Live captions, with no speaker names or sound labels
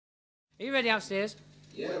Are you ready upstairs?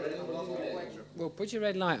 Yeah, ready. Well, put your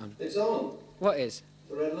red light on. It's on. What is?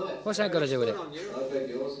 The red light. What's that got to do with it? I beg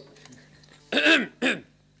yours.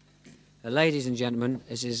 Ladies and gentlemen,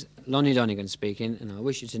 this is Lonnie Donegan speaking, and I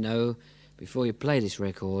wish you to know, before you play this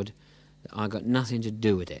record, that I got nothing to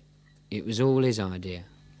do with it. It was all his idea.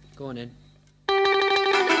 Go on in.